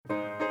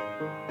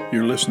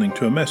You're listening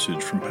to a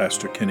message from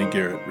Pastor Kenny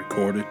Garrett,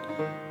 recorded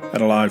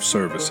at a live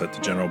service at the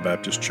General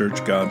Baptist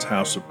Church, God's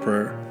House of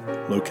Prayer,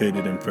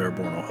 located in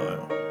Fairborn,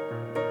 Ohio.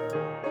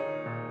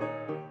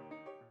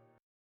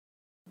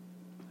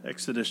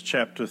 Exodus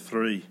chapter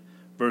 3,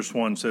 verse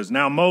 1 says,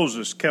 Now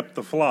Moses kept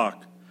the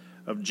flock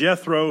of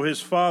Jethro, his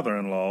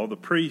father-in-law, the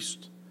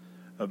priest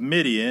of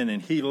Midian,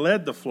 and he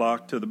led the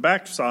flock to the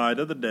backside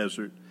of the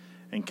desert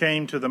and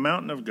came to the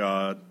mountain of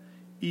God,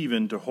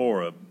 even to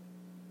Horeb.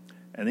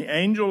 And the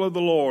angel of the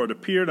Lord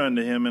appeared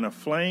unto him in a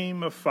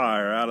flame of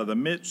fire out of the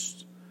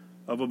midst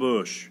of a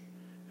bush.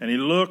 And he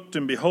looked,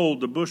 and behold,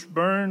 the bush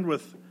burned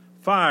with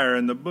fire,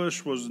 and the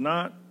bush was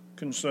not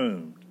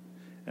consumed.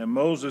 And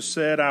Moses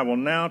said, I will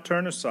now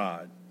turn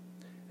aside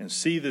and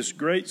see this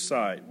great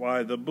sight,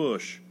 why the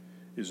bush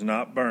is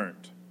not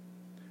burnt.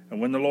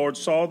 And when the Lord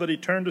saw that he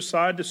turned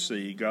aside to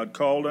see, God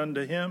called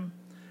unto him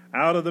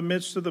out of the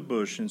midst of the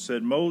bush and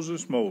said,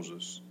 Moses,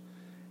 Moses.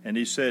 And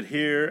he said,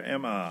 Here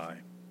am I.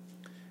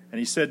 And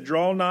he said,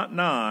 Draw not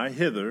nigh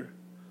hither,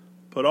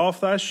 put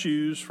off thy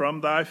shoes from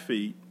thy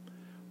feet,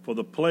 for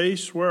the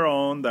place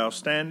whereon thou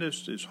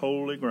standest is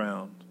holy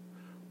ground.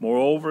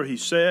 Moreover, he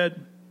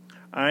said,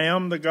 I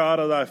am the God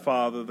of thy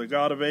father, the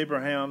God of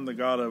Abraham, the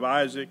God of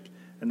Isaac,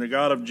 and the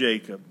God of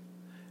Jacob.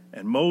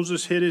 And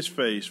Moses hid his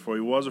face, for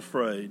he was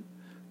afraid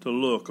to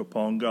look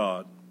upon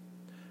God.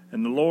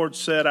 And the Lord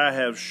said, I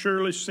have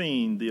surely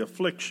seen the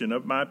affliction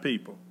of my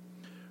people,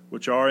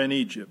 which are in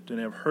Egypt, and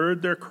have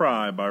heard their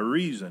cry by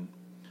reason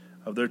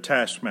of their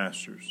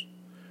taskmasters,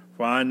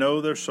 for I know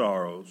their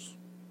sorrows.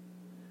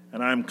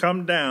 And I am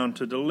come down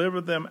to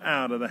deliver them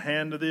out of the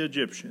hand of the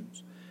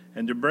Egyptians,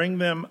 and to bring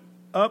them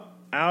up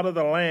out of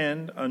the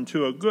land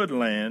unto a good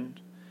land,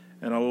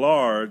 and a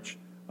large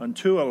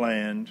unto a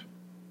land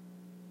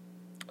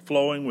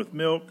flowing with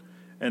milk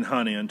and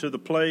honey, unto the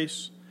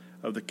place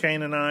of the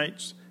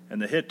Canaanites,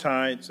 and the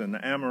Hittites, and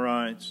the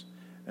Amorites,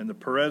 and the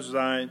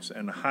Perizzites,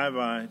 and the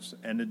Hivites,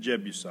 and the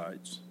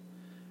Jebusites.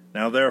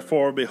 Now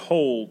therefore,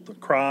 behold, the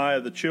cry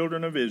of the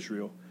children of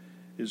Israel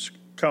is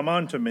come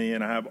unto me,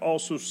 and I have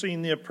also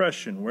seen the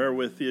oppression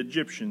wherewith the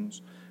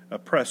Egyptians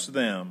oppress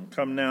them.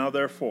 Come now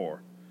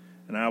therefore,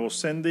 and I will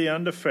send thee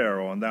unto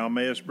Pharaoh, and thou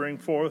mayest bring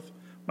forth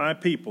my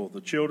people,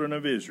 the children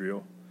of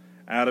Israel,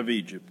 out of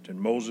Egypt.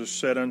 And Moses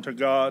said unto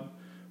God,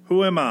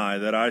 Who am I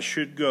that I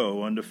should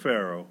go unto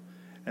Pharaoh,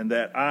 and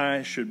that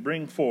I should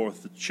bring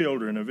forth the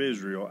children of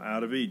Israel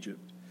out of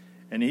Egypt?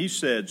 And he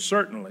said,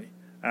 Certainly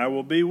I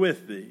will be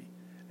with thee,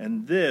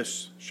 and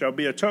this shall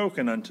be a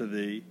token unto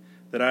thee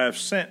that I have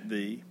sent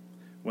thee.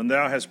 When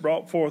thou hast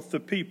brought forth the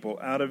people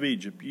out of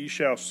Egypt, ye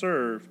shall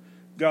serve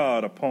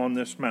God upon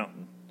this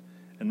mountain.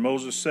 And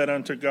Moses said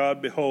unto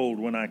God, Behold,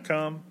 when I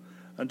come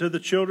unto the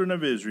children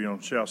of Israel,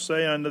 and shall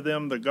say unto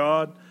them, The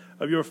God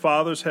of your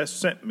fathers hath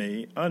sent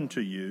me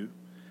unto you.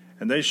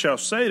 And they shall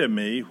say to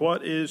me,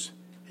 What is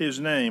his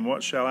name?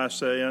 What shall I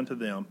say unto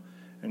them?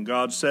 And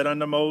God said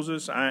unto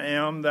Moses, I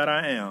am that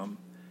I am.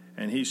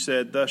 And he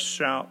said, Thus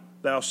shalt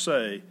thou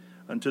say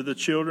unto the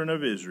children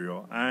of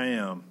Israel, I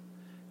am,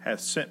 hath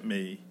sent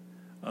me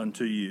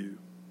unto you.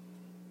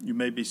 You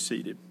may be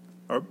seated.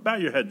 Or bow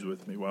your heads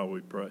with me while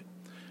we pray.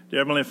 Dear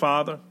Heavenly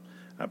Father,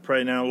 I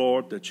pray now,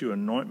 Lord, that you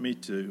anoint me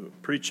to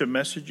preach a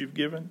message you've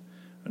given,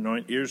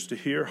 anoint ears to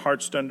hear,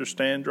 hearts to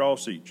understand, draw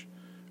us each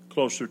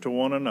closer to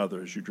one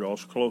another as you draw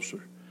us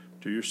closer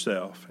to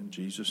yourself. In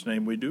Jesus'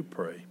 name we do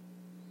pray.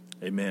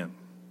 Amen.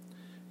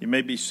 You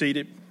may be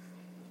seated.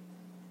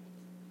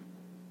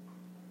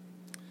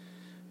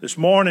 This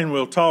morning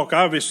we'll talk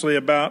obviously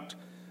about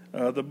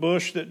the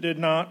bush that did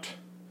not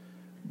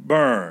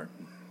burn.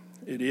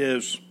 It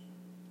is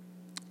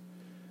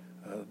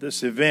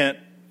this event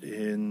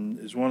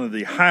is one of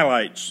the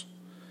highlights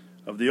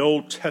of the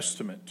Old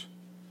Testament.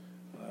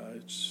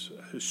 It's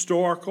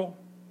historical.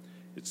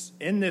 It's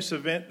in this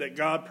event that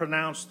God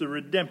pronounced the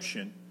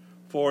redemption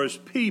for his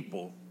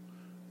people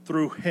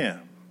through him.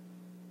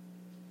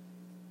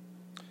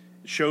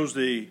 It shows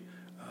the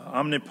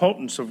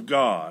omnipotence of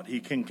God.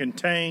 He can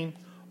contain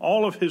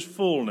all of his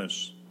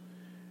fullness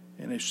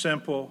in a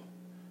simple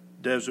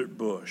desert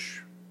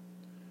bush.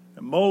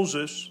 And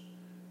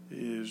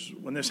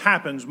when this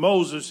happens,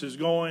 Moses is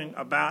going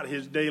about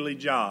his daily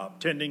job,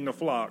 tending the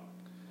flock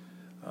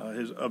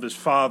of his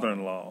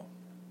father-in-law.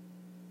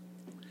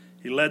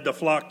 He led the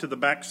flock to the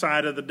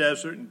backside of the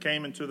desert and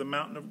came into the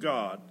mountain of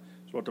God.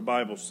 That's what the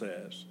Bible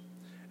says.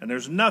 And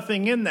there's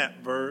nothing in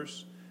that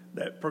verse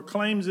that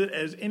proclaims it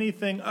as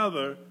anything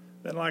other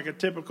than like a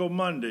typical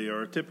Monday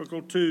or a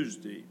typical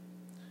Tuesday.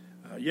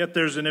 Yet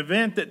there's an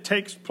event that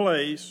takes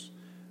place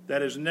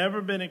that has never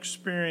been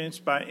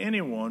experienced by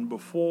anyone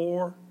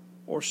before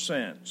or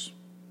since.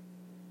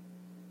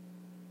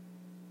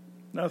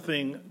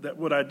 Nothing that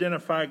would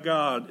identify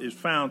God is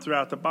found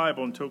throughout the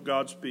Bible until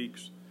God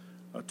speaks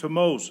to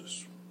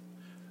Moses.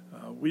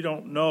 We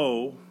don't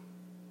know.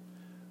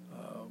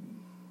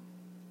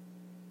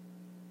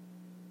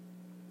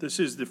 This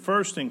is the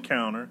first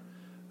encounter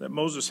that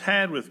Moses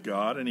had with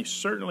God, and he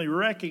certainly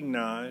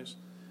recognizes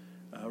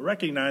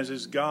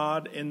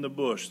God in the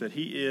bush, that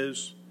he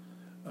is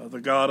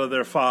the God of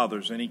their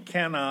fathers, and he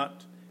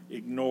cannot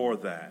ignore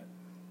that.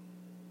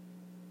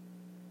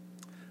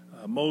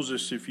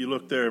 Moses, if you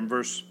look there in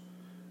verse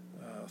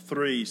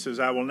 3, he says,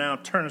 I will now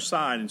turn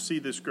aside and see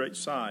this great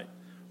sight,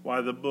 why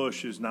the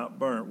bush is not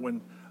burnt.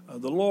 When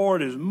the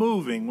Lord is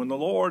moving, when the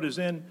Lord is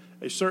in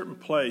a certain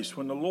place,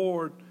 when the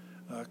Lord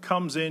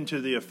comes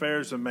into the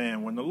affairs of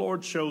man, when the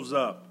Lord shows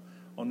up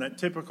on that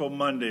typical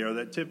Monday or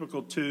that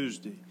typical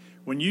Tuesday,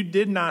 when you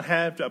did not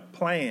have a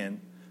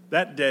plan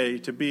that day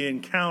to be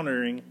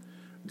encountering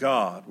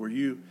God, where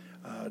you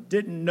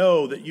didn't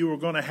know that you were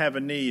going to have a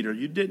need, or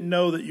you didn't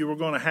know that you were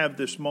going to have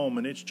this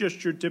moment. It's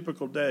just your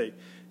typical day.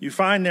 You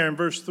find there in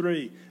verse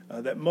 3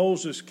 that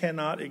Moses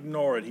cannot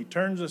ignore it. He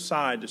turns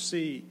aside to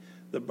see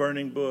the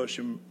burning bush.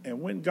 And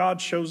when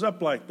God shows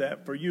up like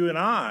that for you and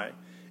I,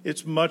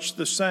 it's much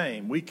the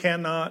same. We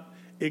cannot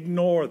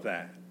ignore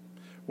that.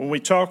 When we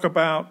talk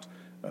about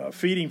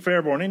feeding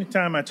Fairborn,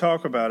 anytime I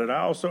talk about it,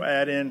 I also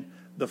add in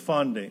the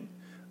funding.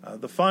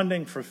 The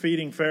funding for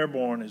feeding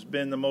Fairborn has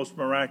been the most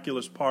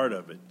miraculous part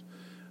of it.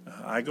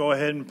 I go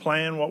ahead and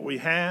plan what we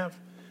have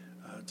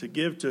to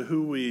give to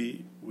who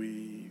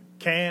we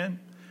can.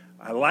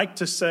 I like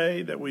to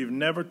say that we've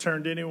never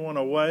turned anyone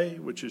away,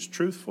 which is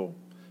truthful.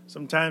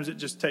 Sometimes it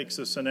just takes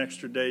us an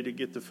extra day to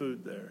get the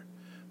food there.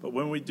 But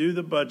when we do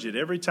the budget,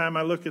 every time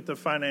I look at the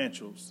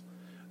financials,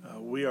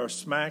 we are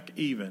smack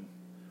even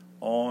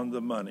on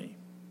the money.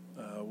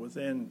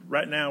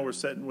 Right now we're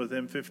sitting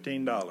within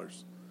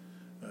 $15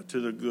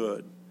 to the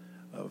good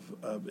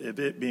of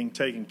it being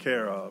taken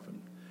care of.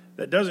 And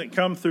that doesn't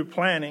come through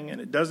planning,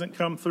 and it doesn't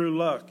come through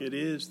luck. It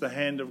is the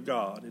hand of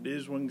God. It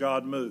is when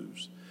God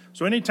moves.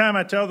 So anytime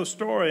I tell the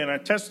story and I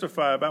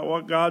testify about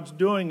what God's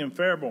doing in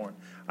Fairborn,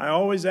 I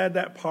always add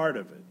that part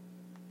of it,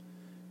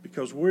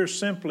 because we're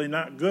simply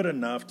not good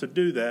enough to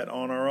do that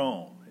on our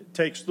own. It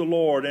takes the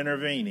Lord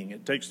intervening.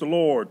 It takes the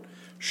Lord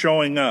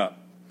showing up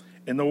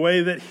in the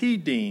way that he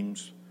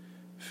deems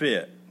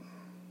fit.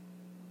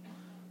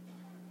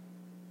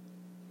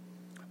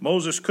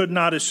 Moses could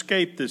not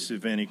escape this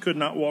event. He could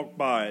not walk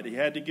by it. He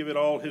had to give it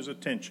all his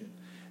attention.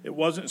 It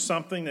wasn't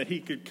something that he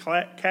could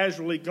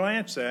casually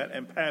glance at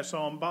and pass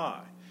on by.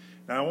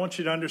 Now, I want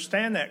you to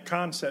understand that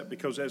concept,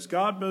 because as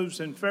God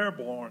moves in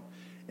Fairborn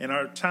and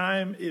our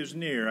time is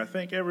near, I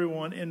think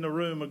everyone in the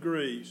room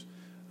agrees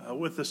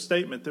with the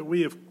statement that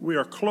we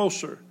are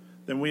closer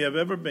than we have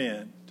ever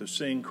been to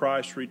seeing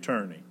Christ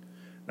returning.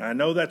 Now, I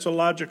know that's a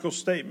logical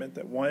statement,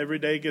 that every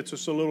day gets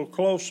us a little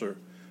closer.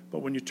 But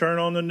when you turn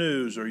on the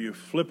news, or you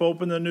flip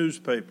open the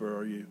newspaper,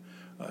 or you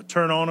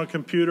turn on a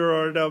computer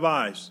or a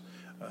device,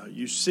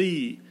 you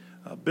see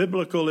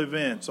biblical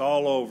events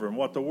all over and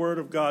what the Word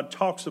of God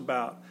talks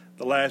about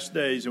the last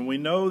days. And we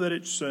know that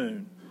it's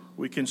soon.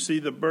 We can see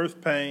the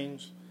birth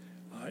pains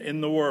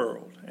in the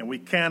world, and we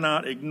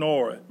cannot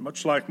ignore it.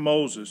 Much like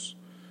Moses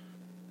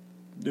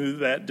knew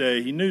that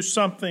day. He knew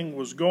something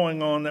was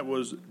going on that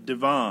was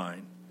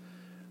divine,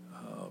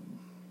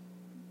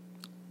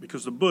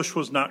 because the bush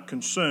was not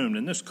consumed.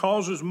 And this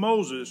causes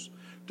Moses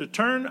to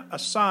turn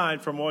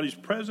aside from what he's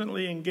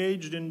presently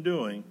engaged in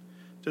doing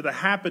to the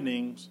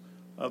happenings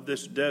of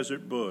this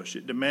desert bush.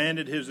 It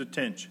demanded his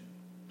attention.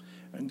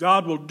 And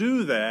God will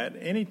do that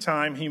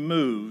anytime he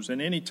moves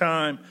and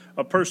anytime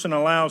a person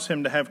allows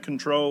him to have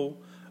control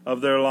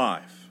of their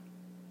life.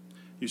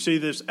 You see,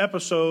 this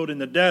episode in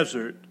the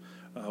desert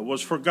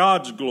was for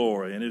God's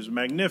glory, and his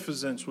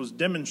magnificence was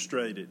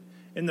demonstrated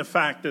in the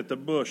fact that the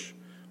bush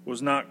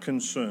was not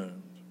consumed.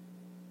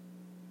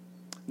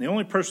 The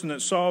only person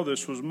that saw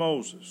this was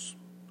Moses.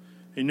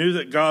 He knew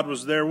that God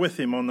was there with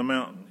him on the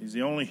mountain. He's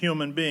the only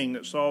human being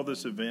that saw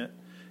this event,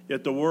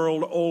 yet the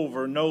world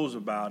over knows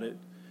about it,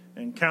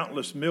 and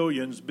countless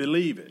millions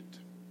believe it.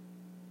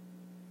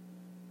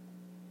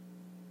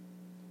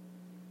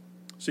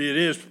 See, it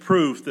is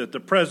proof that the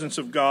presence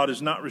of God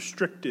is not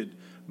restricted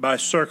by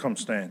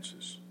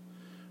circumstances,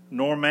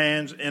 nor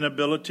man's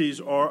inabilities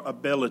or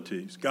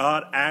abilities.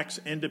 God acts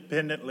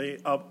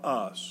independently of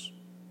us.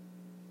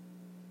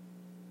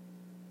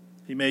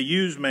 He may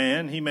use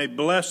man, he may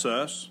bless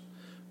us,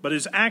 but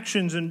his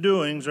actions and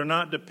doings are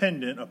not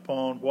dependent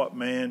upon what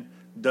man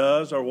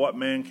does or what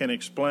man can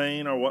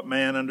explain or what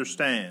man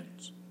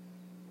understands.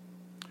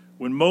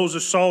 When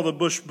Moses saw the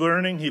bush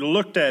burning, he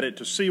looked at it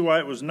to see why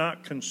it was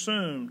not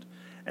consumed.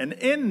 And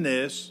in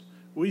this,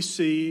 we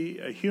see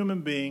a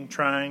human being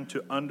trying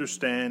to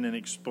understand and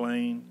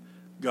explain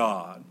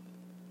God.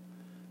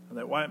 And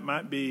that while it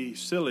might be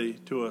silly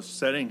to us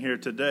sitting here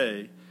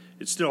today,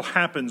 it still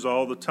happens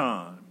all the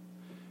time.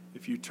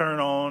 If you turn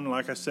on,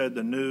 like I said,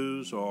 the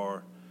news,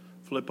 or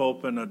flip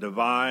open a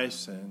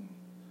device and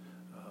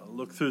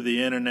look through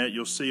the internet,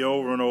 you'll see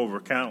over and over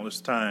countless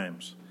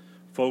times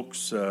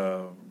folks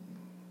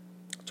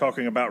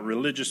talking about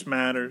religious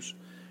matters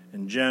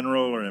in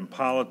general or in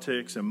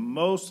politics, and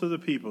most of the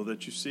people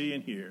that you see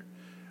and hear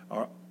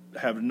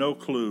have no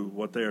clue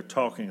what they are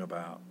talking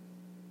about.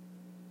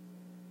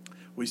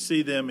 We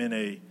see them in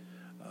a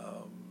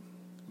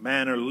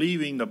manner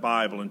leaving the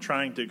Bible and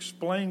trying to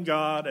explain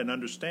God and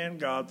understand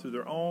God through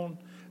their own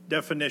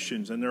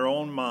definitions and their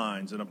own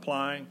minds, and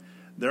applying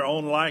their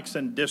own likes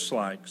and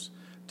dislikes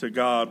to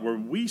God, where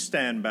we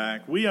stand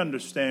back, we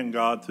understand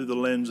God through the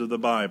lens of the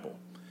Bible.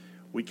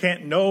 We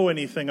can't know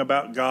anything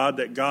about God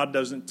that God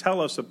doesn't tell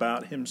us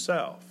about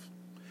himself.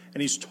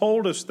 And he's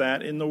told us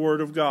that in the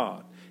Word of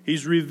God.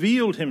 He's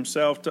revealed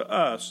himself to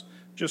us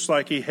just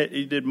like he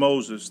did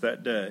Moses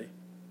that day.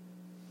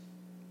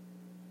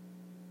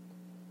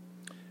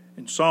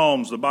 In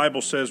Psalms, the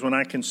Bible says, "When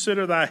I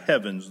consider thy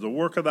heavens, the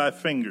work of thy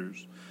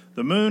fingers,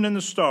 the moon and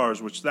the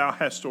stars which thou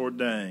hast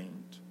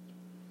ordained."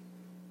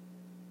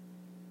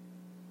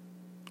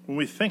 When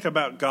we think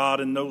about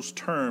God in those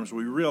terms,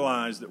 we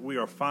realize that we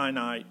are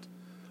finite,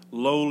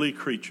 lowly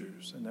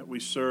creatures, and that we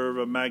serve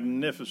a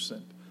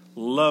magnificent,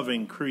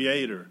 loving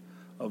Creator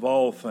of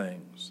all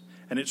things.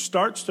 And it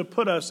starts to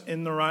put us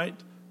in the right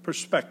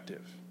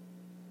perspective.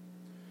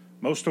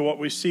 Most of what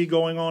we see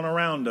going on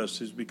around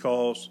us is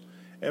because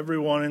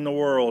everyone in the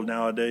world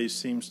nowadays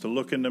seems to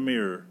look in the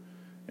mirror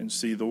and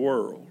see the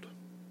world.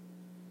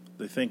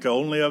 They think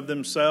only of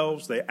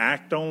themselves, they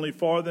act only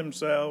for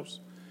themselves,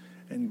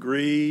 and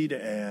greed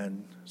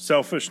and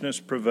selfishness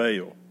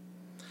prevail.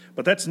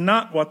 But that's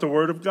not what the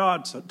Word of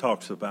God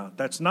talks about.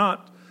 That's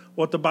not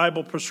what the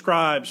Bible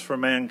prescribes for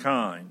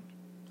mankind.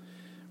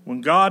 When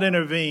God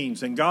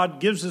intervenes and God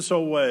gives us a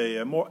way,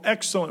 a more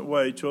excellent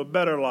way to a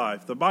better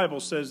life, the Bible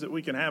says that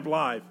we can have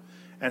life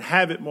and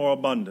have it more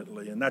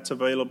abundantly, and that's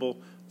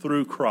available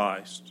through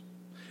Christ.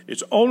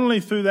 It's only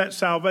through that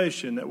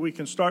salvation that we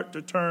can start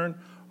to turn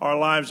our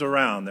lives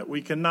around, that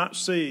we cannot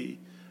see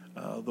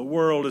the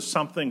world as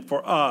something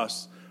for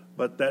us,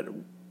 but that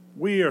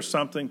we are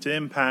something to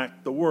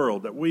impact the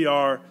world, that we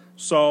are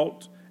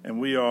salt and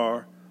we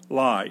are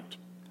light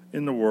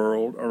in the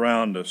world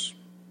around us.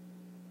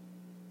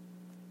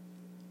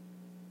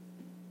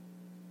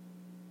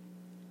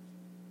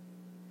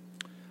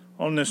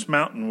 On this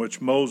mountain which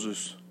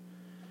Moses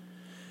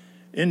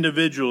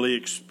individually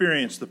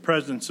experienced the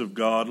presence of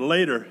God,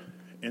 later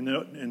in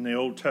the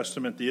Old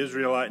Testament, the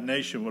Israelite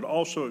nation would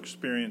also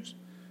experience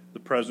the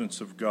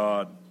presence of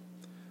God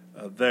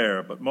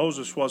there. But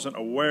Moses wasn't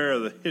aware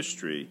of the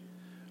history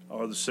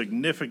or the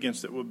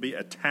significance that would be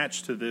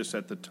attached to this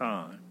at the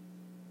time.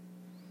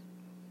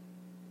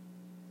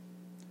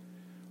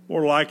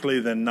 More likely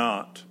than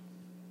not,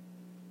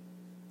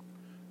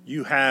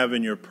 you have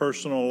in your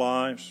personal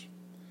lives,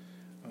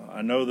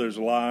 I know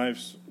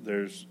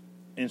there's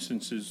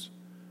instances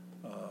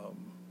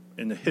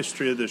in the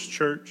history of this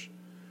church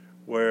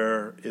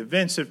where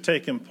events have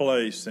taken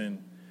place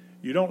and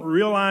you don't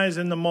realize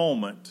in the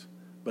moment,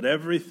 but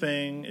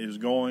everything is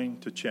going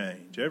to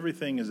change.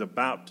 Everything is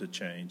about to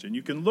change. And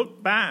you can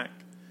look back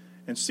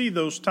and see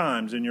those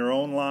times in your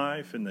own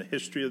life, in the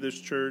history of this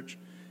church,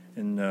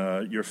 in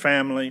your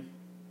family,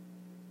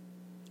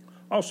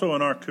 also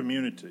in our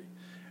community.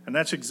 And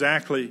that's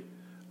exactly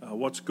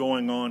what's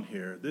going on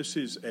here. This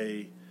is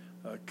a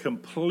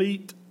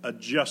complete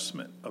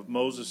adjustment of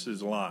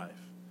Moses' life.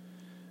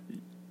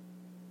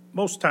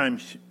 Most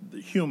times,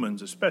 the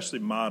humans, especially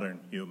modern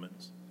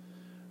humans,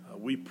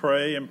 we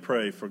pray and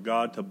pray for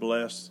God to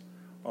bless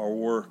our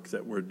work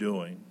that we're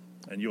doing.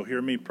 And you'll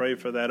hear me pray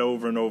for that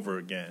over and over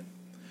again.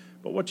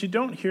 But what you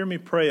don't hear me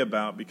pray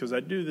about, because I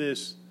do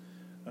this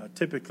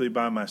typically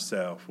by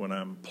myself, when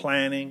I'm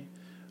planning,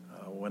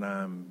 when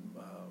I'm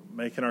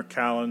making our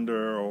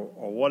calendar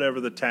or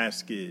whatever the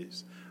task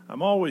is,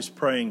 I'm always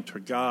praying for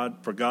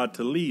God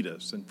to lead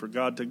us and for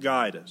God to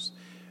guide us.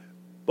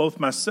 Both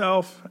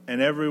myself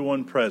and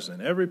everyone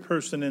present, every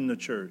person in the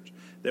church,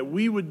 that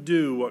we would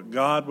do what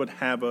God would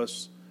have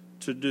us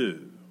to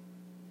do.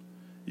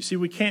 You see,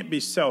 we can't be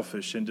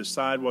selfish and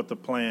decide what the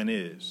plan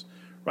is.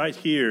 Right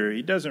here,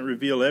 he doesn't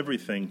reveal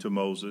everything to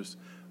Moses,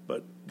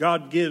 but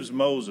God gives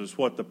Moses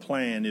what the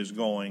plan is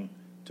going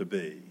to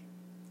be.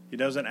 He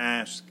doesn't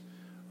ask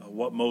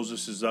what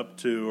Moses is up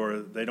to, or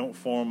they don't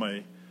form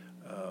a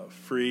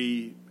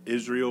free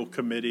Israel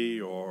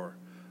committee or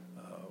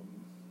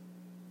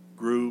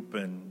group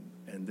and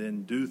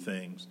then do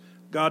things.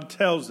 God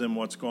tells them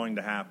what's going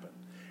to happen.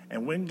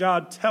 And when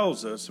God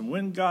tells us and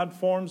when God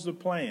forms the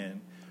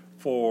plan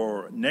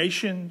for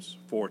nations,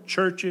 for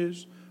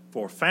churches,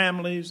 for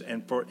families,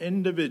 and for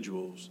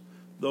individuals,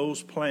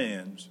 those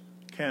plans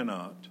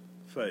cannot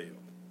fail.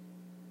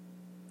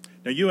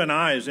 Now, you and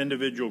I as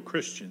individual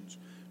Christians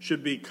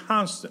should be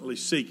constantly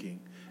seeking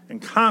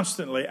and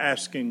constantly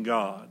asking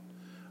God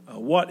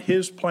what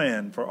his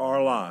plan for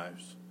our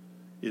lives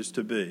is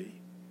to be.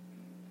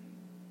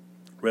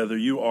 Whether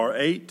you are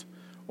 8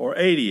 or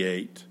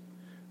 88,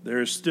 there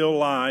is still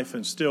life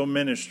and still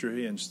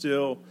ministry and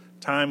still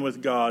time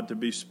with God to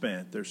be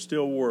spent. There's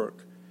still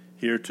work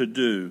here to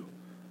do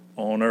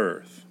on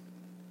earth.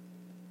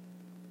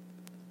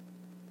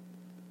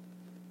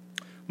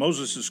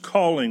 Moses'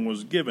 calling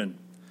was given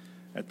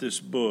at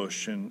this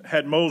bush, and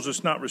had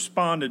Moses not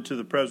responded to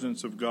the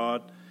presence of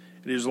God,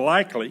 it is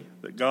likely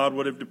that God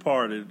would have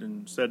departed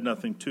and said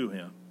nothing to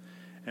him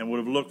and would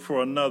have looked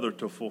for another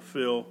to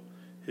fulfill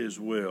his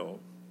will.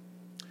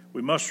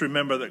 We must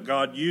remember that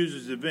God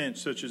uses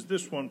events such as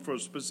this one for a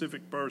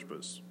specific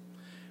purpose.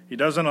 He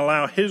doesn't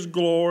allow his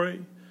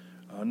glory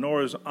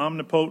nor is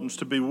omnipotence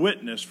to be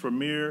witnessed for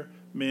mere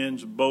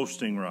men's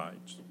boasting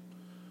rights.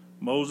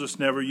 Moses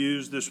never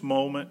used this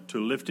moment to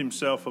lift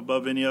himself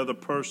above any other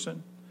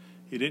person.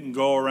 He didn't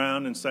go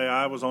around and say,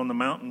 I was on the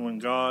mountain when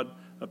God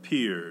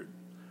appeared.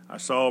 I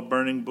saw a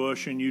burning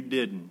bush and you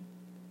didn't.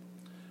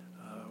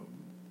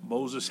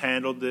 Moses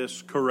handled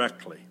this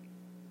correctly.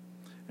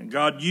 And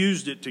God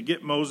used it to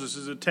get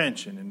Moses'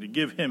 attention and to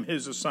give him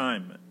his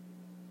assignment.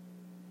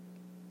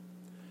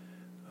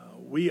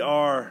 We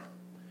are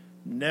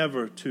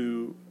never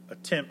to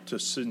attempt to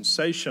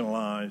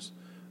sensationalize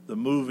the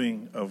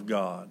moving of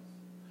God,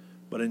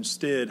 but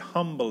instead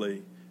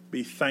humbly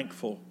be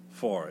thankful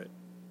for it.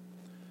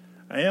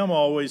 I am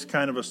always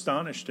kind of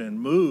astonished and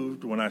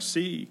moved when I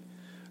see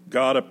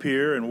God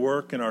appear and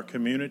work in our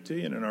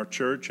community and in our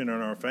church and in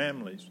our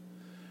families.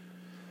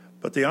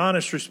 But the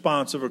honest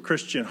response of a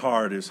Christian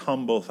heart is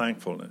humble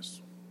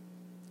thankfulness,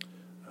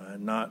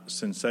 not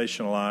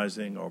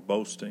sensationalizing or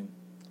boasting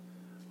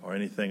or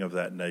anything of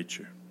that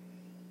nature.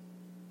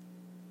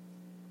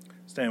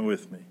 Stand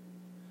with me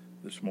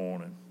this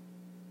morning.